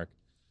 90-win mark.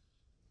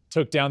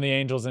 Took down the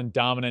Angels in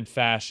dominant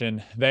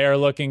fashion. They are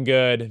looking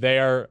good. They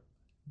are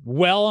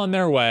well on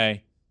their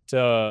way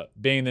to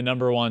being the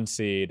number 1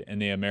 seed in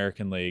the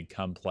American League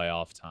come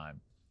playoff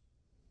time.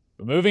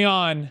 But moving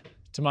on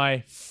to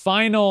my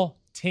final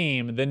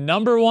team, the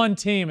number 1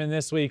 team in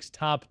this week's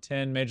top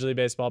 10 Major League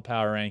Baseball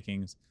power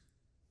rankings,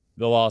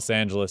 the Los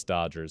Angeles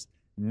Dodgers.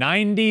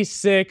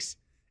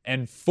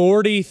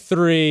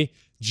 96-43,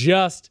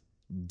 just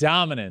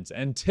dominance.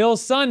 Until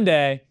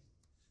Sunday,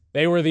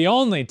 they were the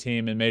only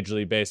team in Major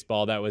League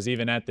Baseball that was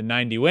even at the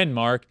 90-win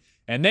mark,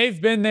 and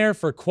they've been there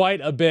for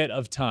quite a bit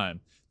of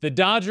time. The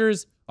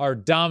Dodgers are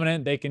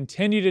dominant. They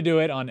continue to do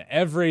it on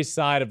every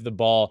side of the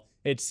ball.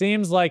 It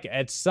seems like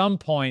at some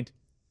point,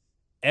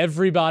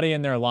 everybody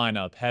in their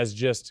lineup has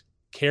just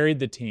carried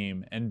the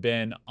team and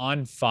been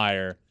on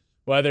fire,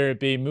 whether it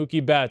be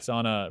Mookie Betts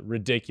on a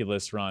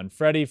ridiculous run,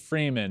 Freddie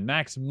Freeman,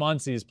 Max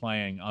Muncy's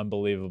playing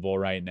unbelievable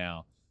right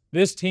now.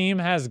 This team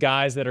has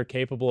guys that are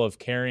capable of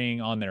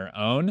carrying on their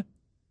own.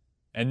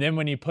 And then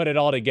when you put it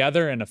all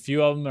together and a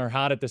few of them are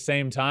hot at the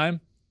same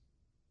time,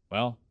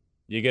 well,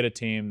 you get a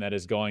team that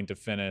is going to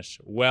finish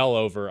well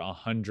over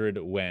 100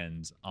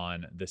 wins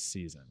on the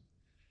season.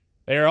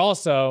 They are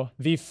also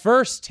the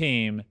first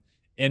team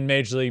in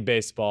Major League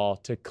Baseball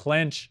to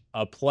clinch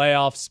a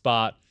playoff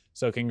spot.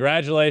 So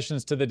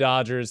congratulations to the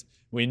Dodgers.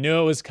 We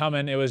knew it was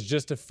coming. It was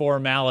just a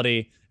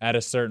formality at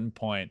a certain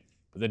point.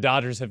 But the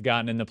Dodgers have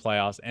gotten in the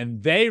playoffs,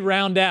 and they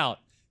round out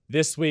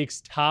this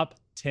week's top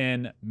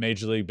 10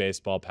 Major League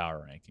Baseball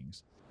power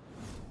rankings.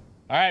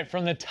 All right,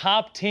 from the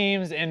top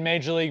teams in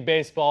Major League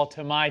Baseball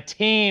to my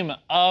team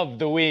of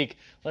the week,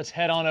 let's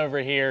head on over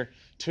here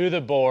to the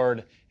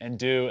board and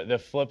do the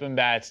Flippin'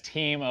 Bats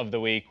team of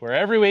the week, where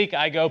every week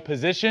I go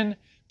position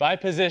by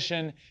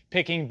position,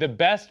 picking the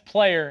best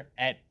player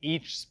at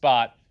each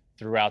spot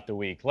throughout the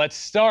week. Let's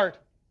start,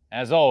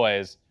 as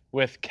always,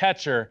 with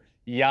catcher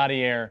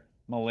Yadier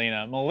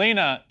Molina.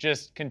 Molina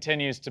just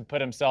continues to put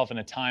himself in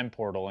a time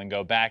portal and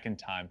go back in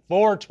time.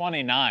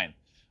 429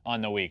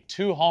 on the week,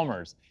 2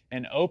 homers,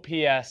 an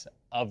OPS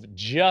of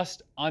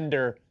just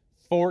under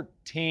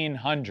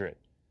 1,400.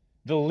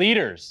 The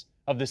leaders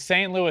of the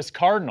St. Louis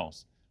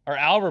Cardinals are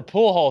Albert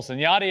Pujols and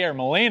Yadier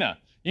Molina.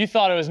 You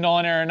thought it was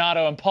Nolan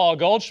Arenado and Paul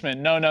Goldschmidt.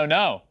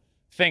 No.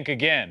 Think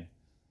again.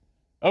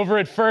 Over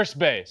at first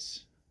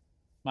base,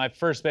 my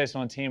first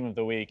baseman team of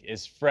the week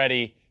is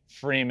Freddie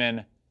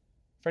Freeman.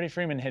 Freddie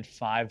Freeman hit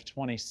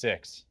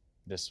 .526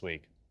 this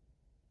week.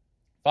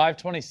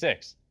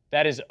 .526.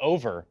 That is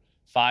over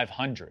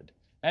 500.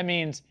 That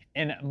means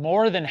in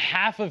more than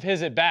half of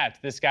his at-bats,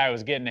 this guy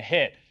was getting a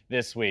hit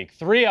this week.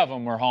 3 of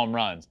them were home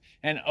runs.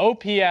 An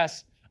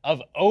OPS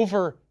of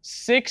over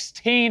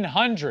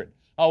 1,600.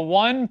 A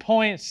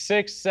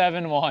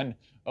 1.671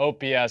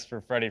 OPS for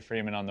Freddie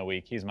Freeman on the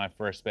week. He's my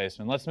first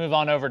baseman. Let's move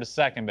on over to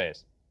second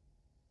base.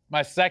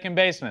 My second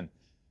baseman,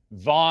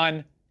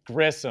 Vaughn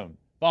Grissom.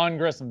 Vaughn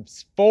Grissom,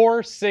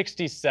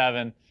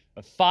 467,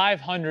 a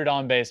 500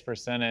 on-base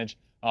percentage,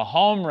 a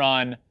home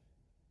run.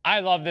 I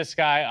love this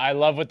guy. I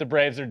love what the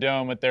Braves are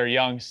doing with their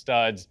young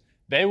studs.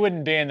 They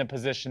wouldn't be in the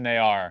position they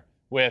are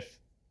with,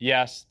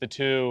 yes, the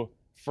 2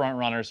 front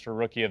runners for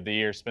Rookie of the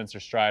Year, Spencer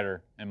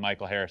Strider and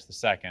Michael Harris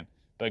II.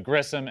 But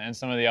Grissom and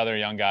some of the other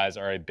young guys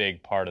are a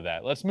big part of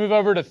that. Let's move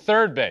over to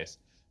third base.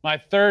 My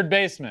third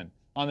baseman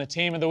on the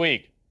team of the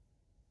week,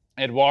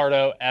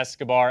 Eduardo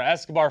Escobar.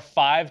 Escobar,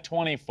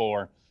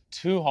 524,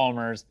 2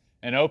 homers,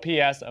 an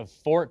OPS of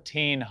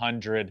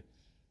 1,400.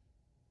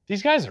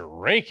 These guys are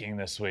raking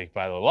this week,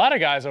 by the way. A lot of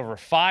guys over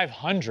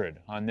 500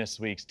 on this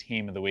week's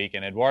team of the week,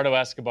 and Eduardo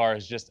Escobar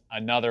is just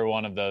another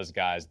one of those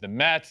guys. The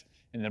Mets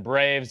and the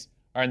Braves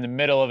are in the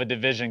middle of a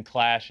division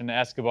clash, and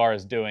Escobar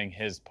is doing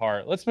his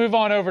part. Let's move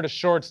on over to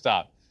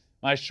shortstop.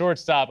 My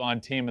shortstop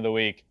on team of the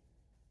week,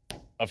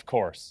 of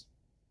course,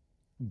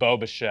 Bo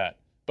Bichette.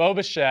 Bo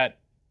Bichette,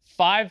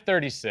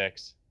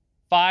 536,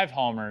 5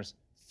 homers,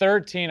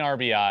 13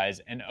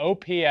 RBIs, an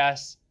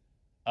OPS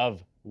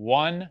of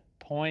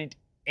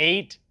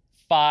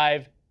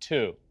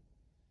 1.852.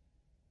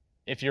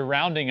 If you're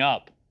rounding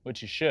up,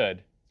 which you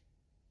should,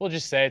 we'll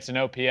just say it's an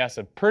OPS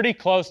of pretty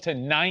close to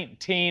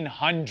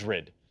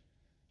 1,900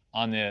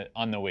 on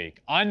the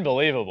week.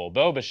 Unbelievable.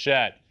 Bo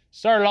Bichette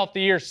started off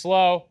the year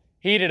slow,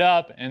 heated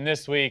up, and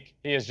this week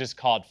he has just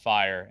caught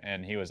fire,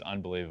 and he was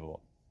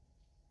unbelievable.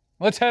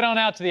 Let's head on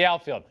out to the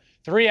outfield.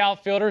 3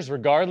 outfielders,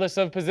 regardless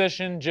of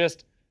position,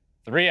 just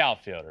 3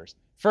 outfielders.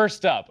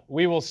 First up,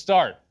 we will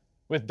start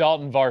with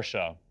Dalton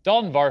Varsho.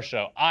 Dalton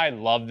Varsho, I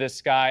love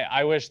this guy.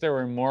 I wish there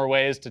were more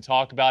ways to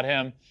talk about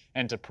him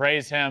and to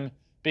praise him,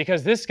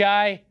 because this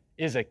guy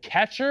is a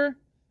catcher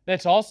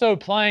that's also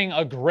playing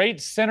a great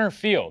center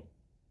field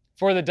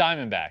for the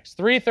Diamondbacks.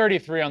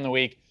 333 on the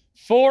week,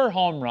 4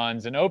 home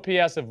runs, an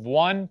OPS of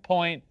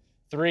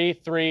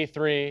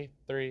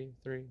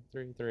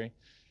 1.333.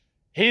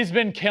 He's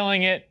been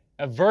killing it.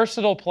 A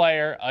versatile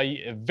player,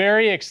 a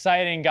very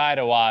exciting guy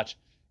to watch.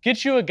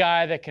 Get you a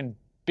guy that can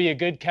be a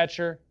good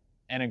catcher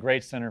and a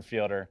great center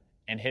fielder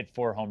and hit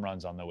 4 home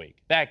runs on the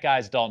week. That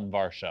guy's Dalton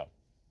Varsho.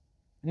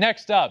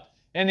 Next up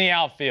in the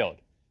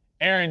outfield,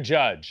 Aaron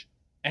Judge.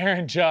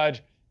 Aaron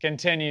Judge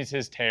continues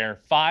his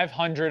tear.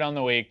 500 on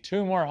the week,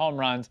 2 more home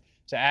runs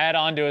to add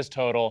on to his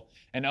total,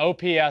 an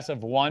OPS of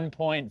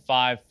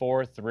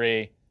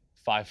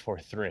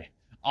 1.543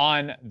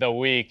 on the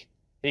week.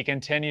 He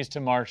continues to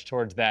march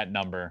towards that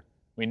number.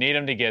 We need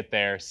him to get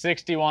there.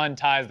 61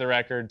 ties the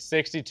record,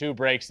 62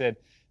 breaks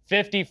it.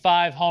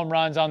 55 home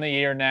runs on the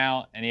year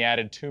now, and he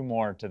added 2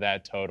 more to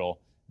that total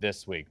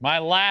this week. My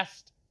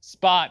last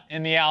spot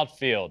in the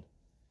outfield,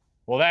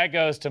 well, that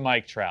goes to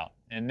Mike Trout,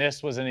 and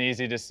this was an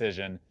easy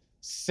decision.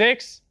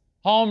 6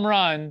 home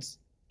runs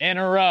in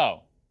a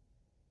row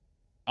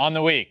on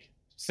the week.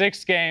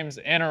 6 games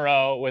in a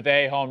row with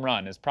a home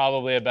run is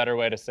probably a better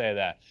way to say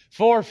that.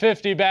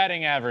 450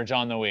 batting average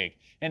on the week,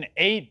 and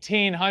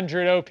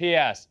 1,800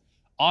 OPS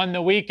on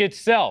the week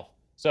itself.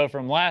 So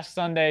from last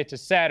Sunday to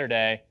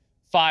Saturday,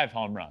 5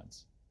 home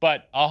runs,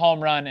 but a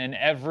home run in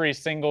every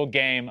single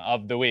game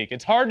of the week.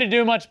 It's hard to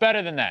do much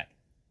better than that.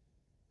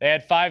 They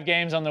had 5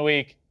 games on the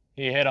week.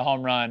 He hit a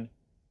home run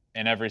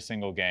in every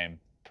single game.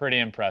 Pretty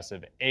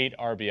impressive. 8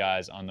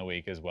 RBIs on the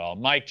week as well.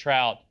 Mike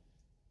Trout,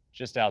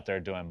 just out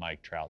there doing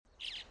Mike Trout.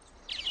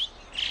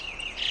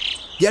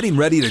 Getting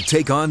ready to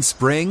take on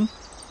spring?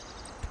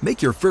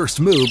 Make your first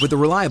move with the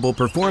reliable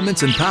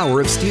performance and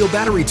power of Steel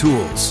battery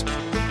tools.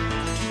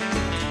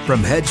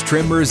 From hedge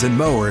trimmers and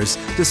mowers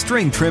to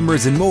string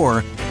trimmers and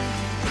more,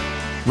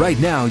 right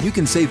now you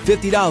can save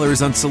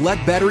 $50 on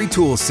select battery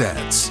tool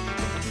sets.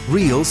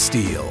 Real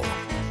Steel.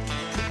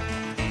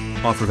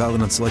 Offer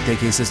valid on select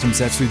AK system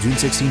sets through June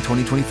 16,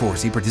 2024.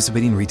 See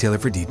participating retailer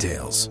for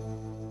details.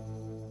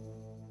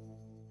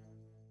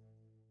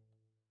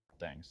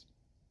 Things.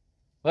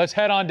 Let's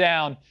head on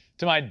down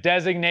to my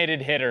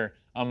designated hitter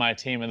on my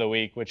team of the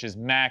week, which is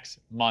Max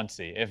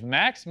Muncy. If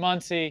Max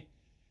Muncy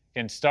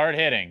can start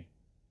hitting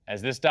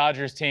as this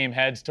Dodgers team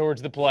heads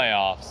towards the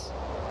playoffs,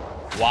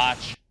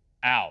 watch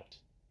out.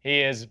 He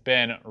has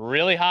been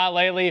really hot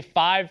lately.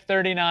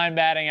 539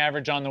 batting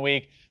average on the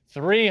week,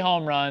 3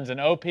 home runs, an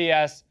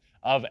OPS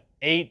of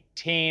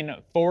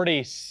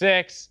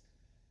 1846.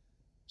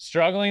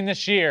 Struggling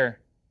this year,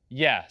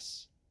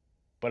 yes.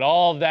 But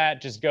all of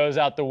that just goes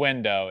out the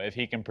window if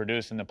he can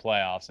produce in the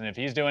playoffs. And if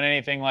he's doing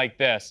anything like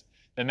this,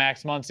 the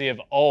Max Muncy of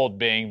old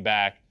being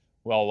back,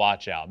 well,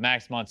 watch out.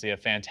 Max Muncy, a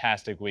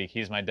fantastic week.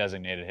 He's my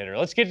designated hitter.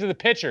 Let's get to the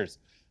pitchers.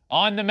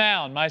 On the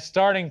mound, my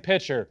starting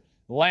pitcher,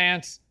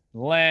 Lance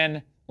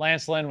Lynn.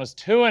 Lance Lynn was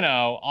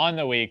 2-0 on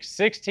the week,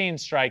 16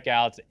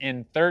 strikeouts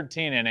in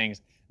 13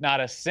 innings, not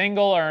a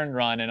single earned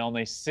run, and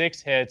only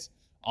 6 hits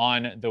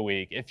on the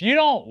week. If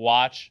you've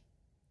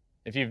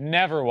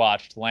never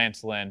watched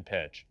Lance Lynn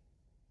pitch,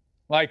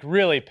 like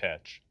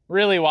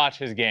really watch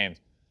his games,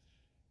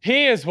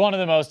 he is one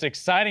of the most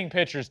exciting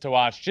pitchers to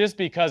watch just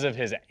because of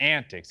his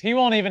antics. He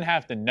won't even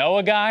have to know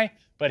a guy,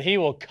 but he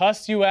will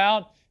cuss you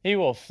out. He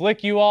will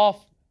flick you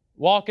off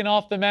walking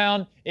off the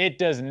mound. It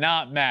does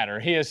not matter.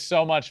 He is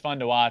so much fun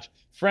to watch.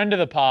 Friend of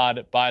the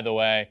pod, by the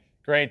way.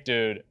 Great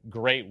dude.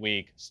 Great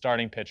week.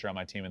 Starting pitcher on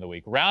my team of the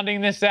week.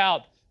 Rounding this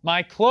out,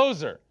 my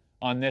closer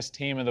on this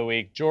team of the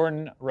week,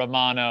 Jordan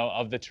Romano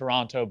of the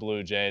Toronto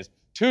Blue Jays.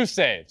 2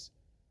 saves,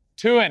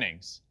 2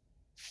 innings,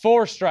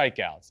 4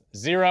 strikeouts,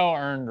 0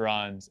 earned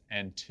runs,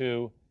 and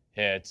 2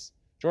 hits.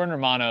 Jordan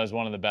Romano is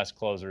one of the best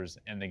closers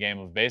in the game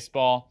of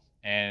baseball,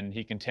 and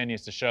he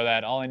continues to show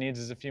that. All he needs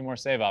is a few more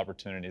save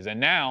opportunities. And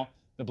now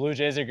the Blue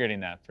Jays are getting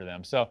that for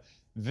them. So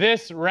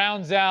this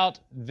rounds out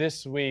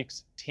this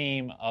week's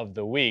team of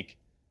the week.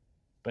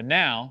 But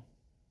now,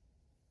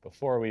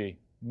 before we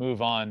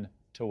move on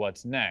to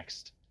what's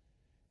next,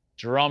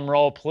 drum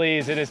roll,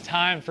 please. It is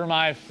time for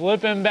my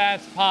Flippin'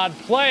 Bats Pod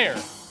Player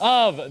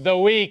of the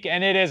Week,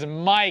 and it is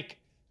Mike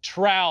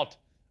Trout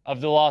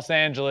of the Los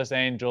Angeles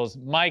Angels.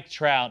 Mike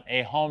Trout,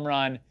 a home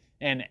run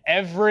in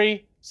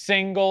every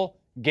single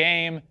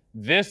game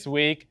this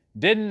week.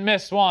 Didn't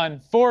miss one.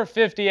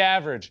 450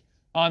 average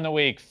on the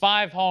week.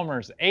 5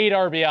 homers, 8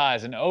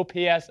 RBIs, an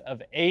OPS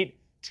of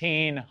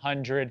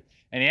 1,800.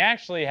 And he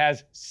actually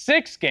has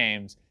 6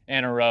 games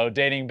in a row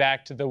dating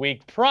back to the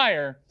week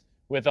prior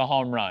with a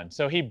home run.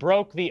 So he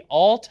broke the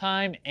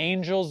all-time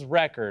Angels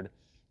record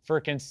for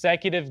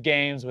consecutive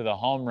games with a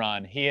home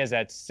run. He is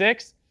at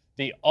 6.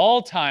 The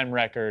all-time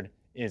record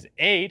is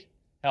 8,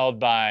 held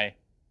by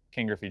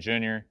King Griffey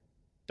Jr.,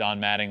 Don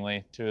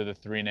Mattingly, 2 of the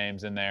 3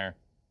 names in there.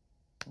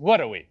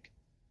 What a week.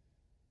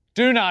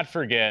 Do not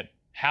forget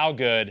how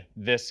good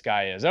this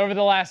guy is. Over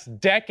the last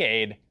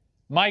decade,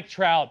 Mike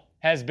Trout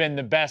has been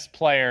the best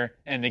player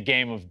in the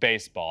game of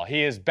baseball.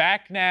 He is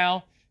back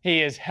now.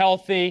 He is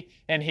healthy,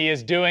 and he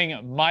is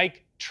doing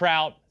Mike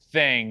Trout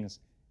things.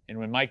 And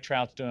when Mike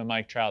Trout's doing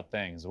Mike Trout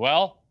things,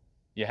 well,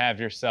 you have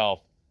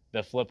yourself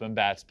the Flippin'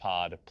 Bats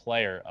Pod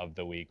Player of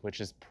the Week, which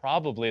is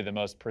probably the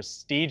most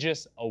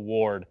prestigious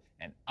award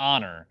and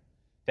honor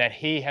that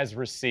he has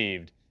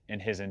received in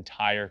his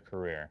entire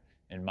career,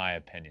 in my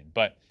opinion.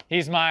 But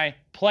he's my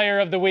Player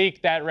of the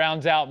Week. That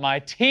rounds out my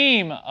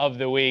Team of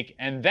the Week,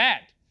 and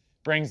that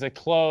brings a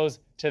close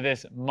to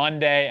this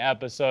Monday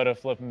episode of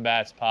Flippin'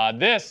 Bats Pod.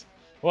 This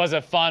was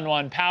a fun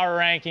one. Power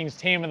rankings,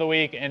 Team of the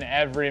Week, and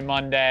every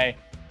Monday,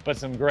 but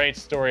some great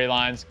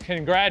storylines.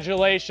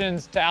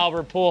 Congratulations to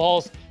Albert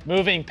Pujols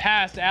moving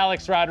past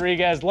Alex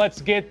Rodriguez.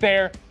 Let's get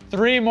there.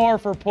 3 more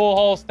for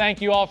Pujols.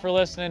 Thank you all for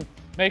listening.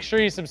 Make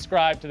sure you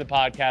subscribe to the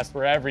podcast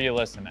wherever you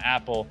listen,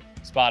 Apple,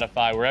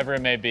 Spotify, wherever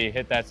it may be.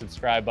 Hit that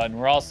subscribe button.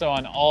 We're also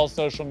on all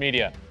social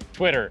media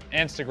Twitter,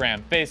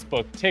 Instagram,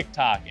 Facebook,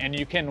 TikTok, and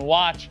you can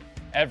watch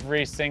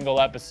every single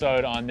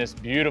episode on this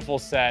beautiful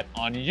set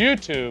on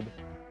YouTube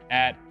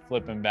at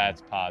Flippin'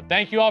 Bats Pod.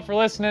 Thank you all for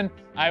listening.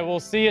 I will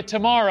see you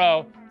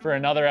tomorrow for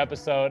another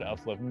episode of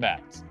Flippin'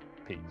 Bats.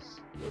 Peace.